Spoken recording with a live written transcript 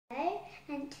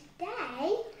And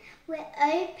today we're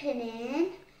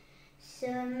opening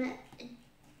some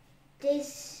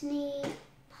Disney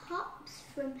Pops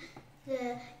from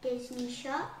the Disney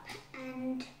shop,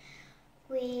 and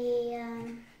we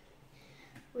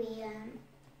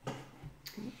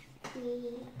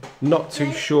not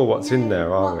too sure what's in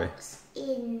there, are we? What's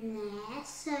in there,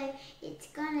 so it's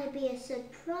gonna be a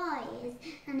surprise,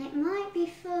 and it might be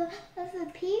for other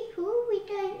people. We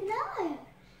don't know.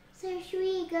 So should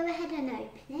we go ahead and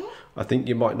open it? I think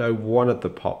you might know one of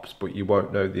the pops, but you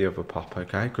won't know the other pop,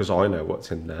 okay? Because I know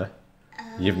what's in there.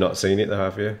 You've not seen it though,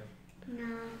 have you?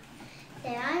 No. So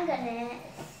I'm gonna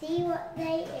see what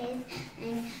they is,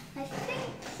 and I think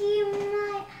you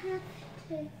might have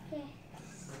to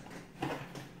guess.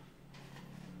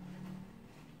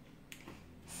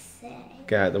 So,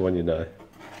 Get out the one you know.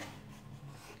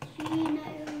 do you know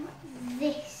what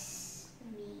this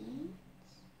means?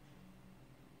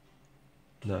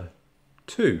 No.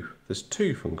 Two. There's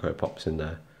two Funko Pops in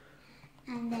there.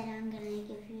 And then I'm gonna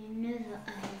give you another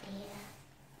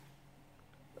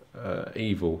idea.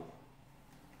 Evil.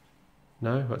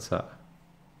 No? What's that?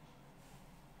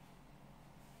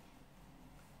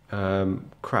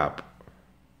 Crab.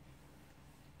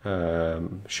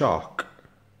 Shark.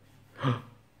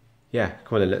 Yeah,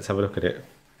 come on then, let's have a look at it.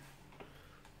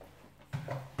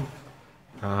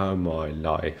 Oh my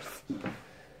life.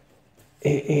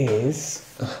 It is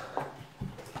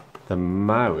the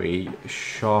Maui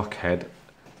Shark Head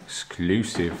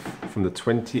exclusive from the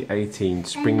 2018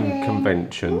 Spring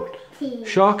Convention.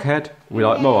 Shark Head. We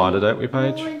like Moana, don't we,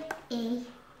 Paige?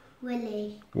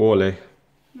 Willy. Wally.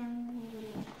 No,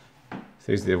 Willy.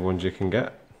 These are the other ones you can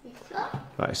get. This one?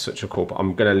 That is such a cool, but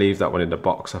I'm going to leave that one in the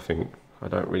box, I think. I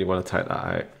don't really want to take that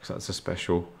out because that's a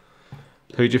special.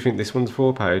 Who do you think this one's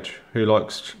for, Paige? Who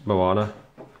likes Moana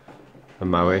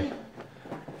and Maui?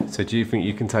 So do you think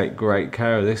you can take great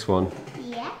care of this one?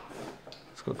 Yeah.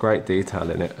 It's got great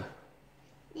detail in it.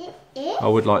 It is? I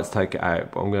would like to take it out,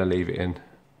 but I'm going to leave it in.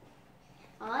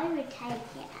 I would take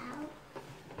it out.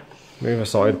 Move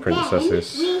aside,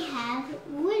 princesses. Then we have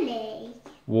Willy.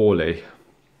 Wally.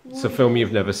 It's a film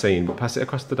you've never seen, but pass it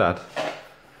across to Dad.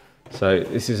 So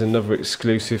this is another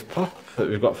exclusive pop that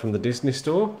we've got from the Disney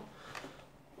store.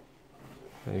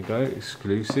 There you go,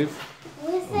 exclusive.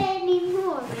 Was there any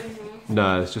more in there?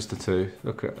 No, it's just the two.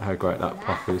 Look at how great that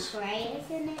pop is. That's great,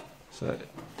 isn't it? So,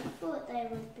 I thought there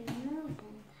would be more than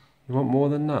you want more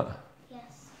than that?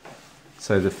 Yes.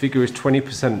 So the figure is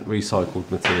 20%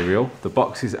 recycled material. The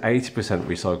box is 80%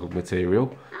 recycled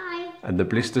material. Hi. And the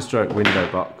blister stroke window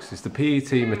box is the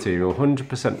PET material, 100%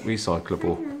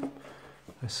 recyclable.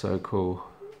 That's so cool.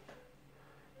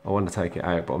 I want to take it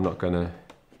out, but I'm not going to.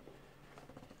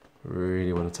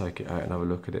 Really want to take it out and have a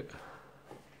look at it.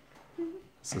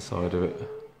 That's the side of it.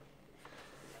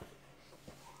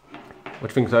 What do you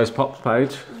think of those pops,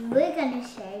 Paige? We're going to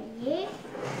show you.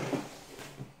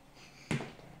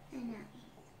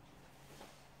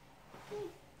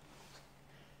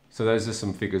 So those are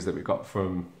some figures that we got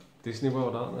from Disney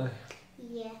World, aren't they?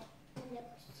 Yeah. Look,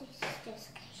 just because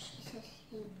she's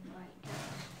asleep right now.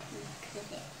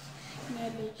 Because it's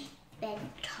nearly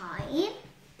bedtime.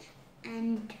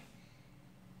 And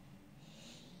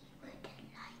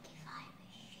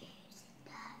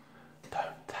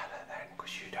Don't tell her then,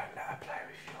 because you don't let her play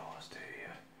with yours, do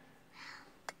you?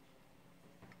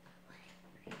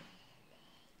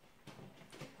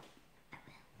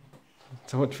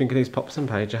 So what do you think of these pops and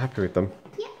Paige? Are you happy with them?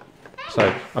 Yeah.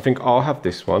 So I think I'll have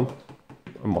this one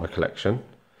in my collection,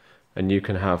 and you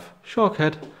can have Shark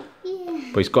Head. Yeah.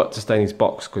 But he's got to stay in his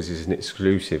box because he's an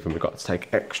exclusive, and we've got to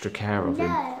take extra care of him.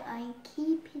 No, I'm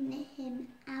keeping him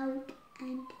out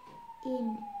and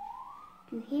in.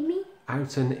 Do you hear me?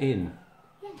 Out and in?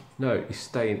 Yeah. No, he's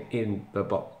staying in the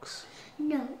box.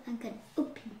 No, I'm going to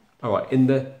open. Alright, in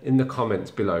the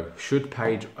comments below, should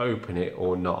Paige open it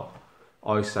or not?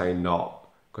 I say not,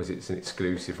 because it's an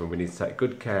exclusive and we need to take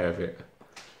good care of it.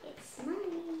 It's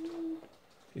mine.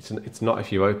 It's not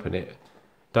if you open it.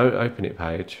 Don't open it,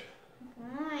 Paige.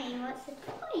 Why? What's the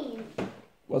point?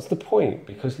 What's the point?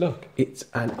 Because look, it's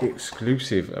an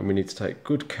exclusive and we need to take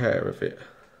good care of it.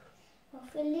 Well,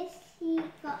 Felicity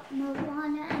got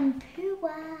Moana and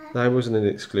Pua. That wasn't an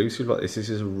exclusive like this. This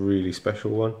is a really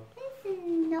special one. This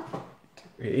is not.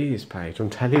 It is, Paige. I'm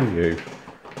telling you.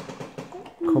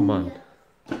 Come on.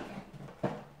 That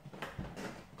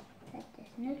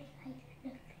does not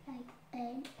look like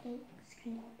an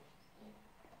exclusive.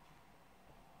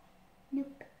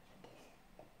 Nope.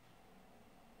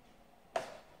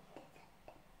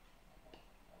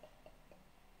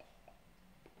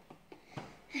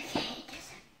 Okay, it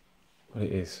doesn't. Well,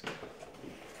 it is.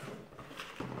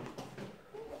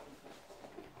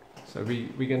 So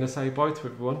we're going to say bye to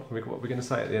everyone. What are we going to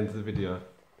say at the end of the video?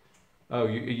 Oh, are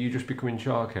you just becoming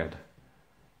Sharkhead?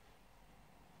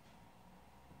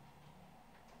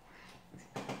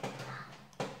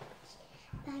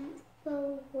 Thanks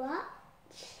for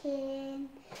watching.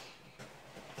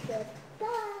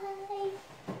 Goodbye.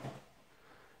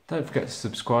 Don't forget to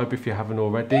subscribe if you haven't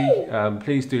already.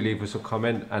 Please do leave us a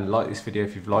comment and like this video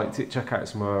if you've liked it. Check out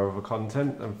some of our other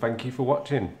content and thank you for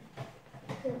watching.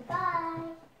 Goodbye.